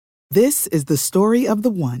This is the story of the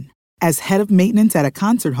one. As head of maintenance at a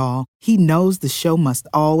concert hall, he knows the show must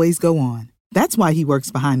always go on. That's why he works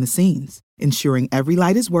behind the scenes, ensuring every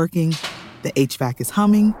light is working, the HVAC is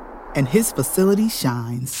humming, and his facility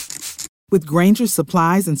shines. With Grainger's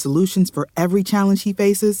supplies and solutions for every challenge he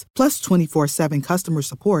faces, plus 24/7 customer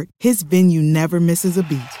support, his venue never misses a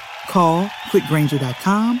beat. Call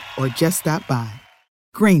quickgrainger.com or just stop by.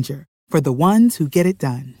 Grainger, for the ones who get it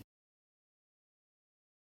done.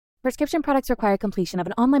 Prescription products require completion of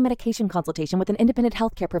an online medication consultation with an independent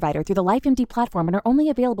healthcare provider through the LifeMD platform and are only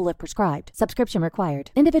available if prescribed. Subscription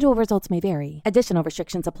required. Individual results may vary. Additional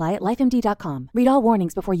restrictions apply at lifemd.com. Read all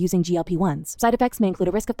warnings before using GLP-1s. Side effects may include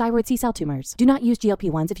a risk of thyroid C-cell tumors. Do not use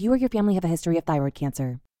GLP-1s if you or your family have a history of thyroid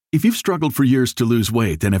cancer. If you've struggled for years to lose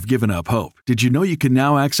weight and have given up hope, did you know you can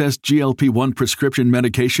now access GLP-1 prescription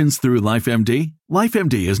medications through LifeMD?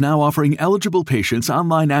 LifeMD is now offering eligible patients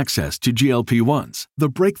online access to GLP-1s, the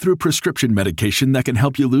breakthrough prescription medication that can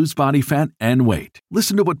help you lose body fat and weight.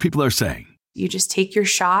 Listen to what people are saying. You just take your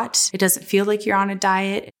shot. It doesn't feel like you're on a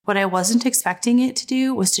diet. What I wasn't expecting it to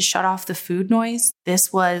do was to shut off the food noise.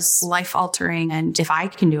 This was life-altering, and if I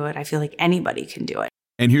can do it, I feel like anybody can do it.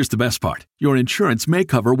 And here's the best part. Your insurance may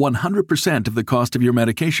cover 100% of the cost of your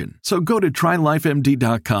medication. So go to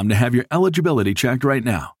TryLifeMD.com to have your eligibility checked right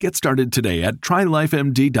now. Get started today at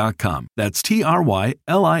TryLifeMD.com. That's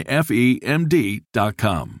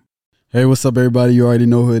TryLifeMD.com. Hey, what's up, everybody? You already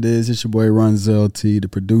know who it is. It's your boy Ronzell T, the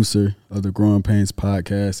producer of the Growing Pains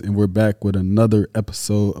podcast, and we're back with another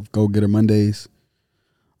episode of Go Getter Mondays.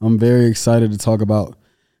 I'm very excited to talk about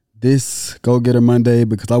this Go Getter Monday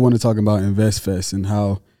because I want to talk about InvestFest and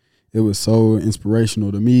how it was so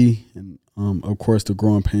inspirational to me and, of course, the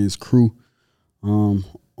Growing Pains crew. On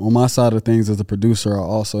my side of things as a producer, I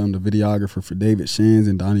also am the videographer for David Shands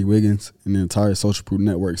and Donnie Wiggins and the entire Social Proof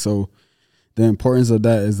Network. So the importance of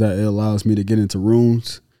that is that it allows me to get into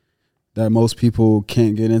rooms that most people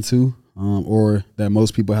can't get into or that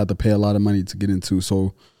most people have to pay a lot of money to get into.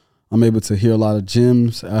 So I'm able to hear a lot of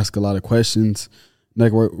gems, ask a lot of questions,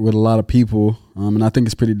 network with a lot of people, and I think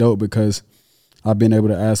it's pretty dope because I've been able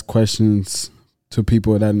to ask questions to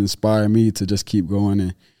people that inspire me to just keep going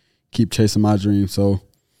and keep chasing my dreams. So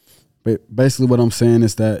basically what I'm saying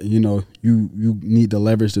is that, you know, you need to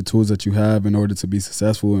leverage the tools that you have in order to be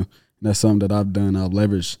successful, and that's something that I've done. I've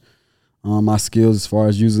leveraged my skills as far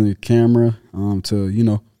as using a camera to, you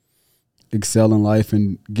know, excel in life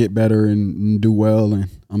and get better and do well, and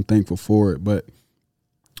I'm thankful for it. But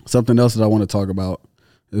something else that I want to talk about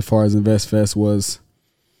as far as InvestFest was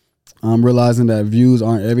realizing that views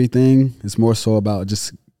aren't everything. It's more so about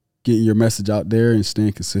just getting your message out there and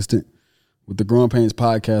staying consistent. With the Growing Pains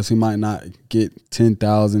podcast, we might not get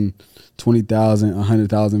 10,000, 20,000,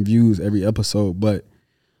 100,000 views every episode, but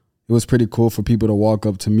it was pretty cool for people to walk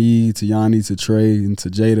up to me, to Yanni, to Trey, and to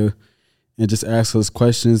Jada and just ask us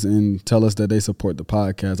questions and tell us that they support the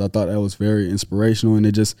podcast. I thought that was very inspirational, and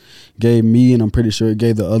it just gave me, and I'm pretty sure it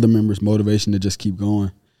gave the other members, motivation to just keep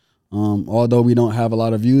going. Although we don't have a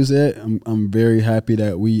lot of views yet, I'm very happy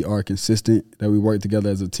that we are consistent, that we work together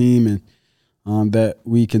as a team, and that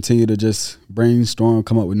we continue to just brainstorm,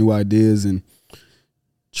 come up with new ideas, and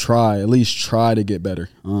at least try to get better.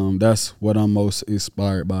 That's what I'm most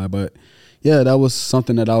inspired by. But yeah, that was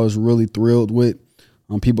something that I was really thrilled with.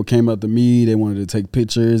 People came up to me, they wanted to take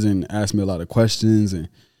pictures and ask me a lot of questions, and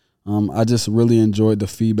I just really enjoyed the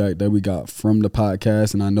feedback that we got from the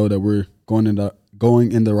podcast, and I know that we're going in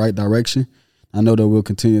the right direction. I know that we'll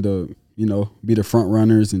continue to, you know, be the front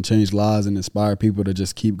runners and change lives and inspire people to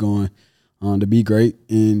just keep going, to be great,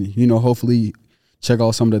 and, you know, hopefully check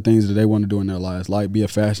out some of the things that they want to do in their lives, like be a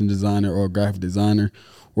fashion designer or a graphic designer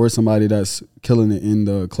or somebody that's killing it in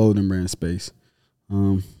the clothing brand space.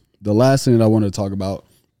 The last thing that I want to talk about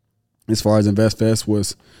as far as InvestFest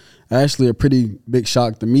was actually a pretty big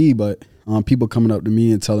shock to me, but people coming up to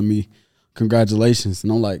me and telling me congratulations.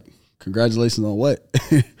 And I'm like, congratulations on what?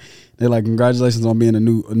 They're like, congratulations on being a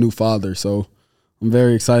new father. So I'm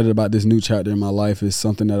very excited about this new chapter in my life. It's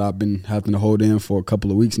something that I've been having to hold in for a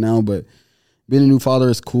couple of weeks now, but being a new father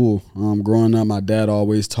is cool. Growing up, my dad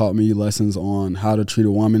always taught me lessons on how to treat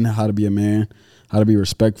a woman, how to be a man, how to be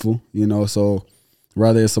respectful, you know. So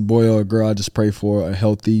whether it's a boy or a girl, I just pray for a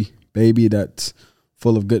healthy baby that's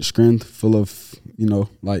full of good strength, full of, you know,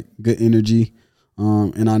 like good energy.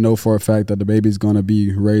 And I know for a fact that the baby's going to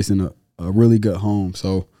be raised in a really good home.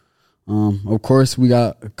 So, of course, we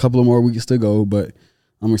got a couple of more weeks to go, but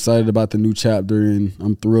I'm excited about the new chapter, and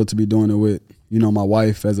I'm thrilled to be doing it with, you know, my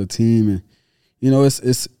wife as a team. And, you know,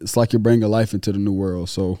 it's like you're bringing life into the new world.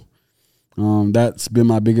 So That's been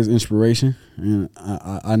my biggest inspiration. And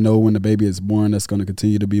I know when the baby is born, that's going to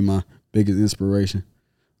continue to be my biggest inspiration.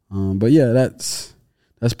 But yeah, that's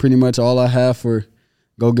pretty much all I have for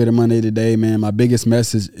Go Get It Monday today, man. My biggest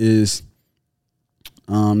message is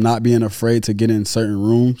not being afraid to get in certain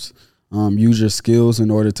rooms. Use your skills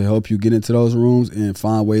in order to help you get into those rooms and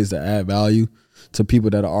find ways to add value to people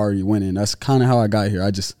that are already winning. That's kind of how I got here.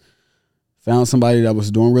 I just found somebody that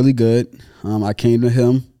was doing really good. I came to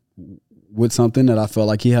him with something that I felt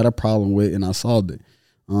like he had a problem with, and I solved it.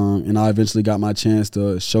 And I eventually got my chance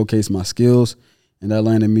to showcase my skills, and that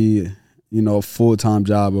landed me, a full-time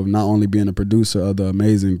job of not only being a producer of the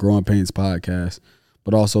amazing Growing Pains podcast,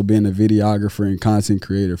 but also being a videographer and content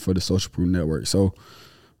creator for the Social Proof Network. So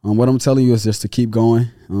what I'm telling you is just to keep going.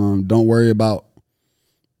 Don't worry about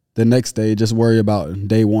the next day. Just worry about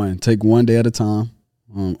day one. Take one day at a time.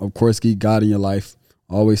 Of course, keep God in your life.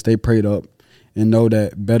 Always stay prayed up and know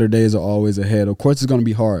that better days are always ahead. Of course, it's going to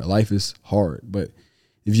be hard. Life is hard. But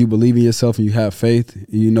if you believe in yourself and you have faith and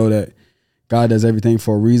you know that God does everything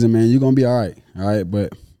for a reason, man, you're going to be all right. All right.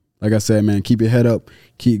 But like I said, man, keep your head up.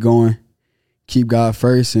 Keep going. Keep God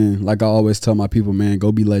first. And like I always tell my people, man,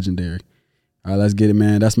 go be legendary. All right, let's get it,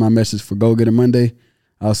 man. That's my message for Go Get It Monday.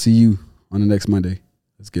 I'll see you on the next Monday.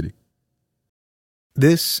 Let's get it.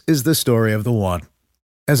 This is the story of the one.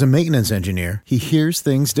 As a maintenance engineer, he hears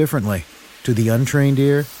things differently. To the untrained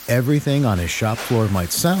ear, everything on his shop floor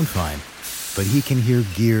might sound fine, but he can hear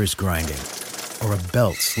gears grinding or a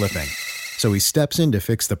belt slipping. So he steps in to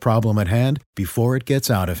fix the problem at hand before it gets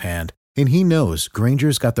out of hand. And he knows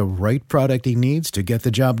Grainger's got the right product he needs to get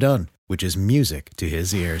the job done, which is music to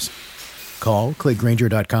his ears. Call, click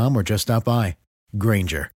Grainger.com, or just stop by.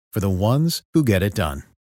 Grainger, for the ones who get it done.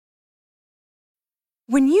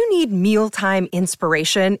 When you need mealtime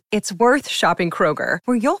inspiration, it's worth shopping Kroger,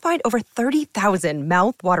 where you'll find over 30,000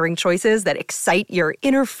 mouth-watering choices that excite your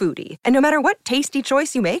inner foodie. And no matter what tasty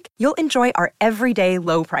choice you make, you'll enjoy our everyday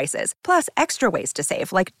low prices, plus extra ways to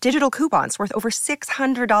save, like digital coupons worth over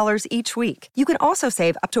 $600 each week. You can also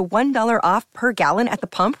save up to $1 off per gallon at the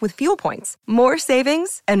pump with fuel points. More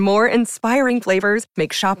savings and more inspiring flavors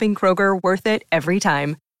make shopping Kroger worth it every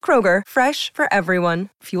time. Kroger, fresh for everyone.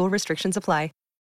 Fuel restrictions apply.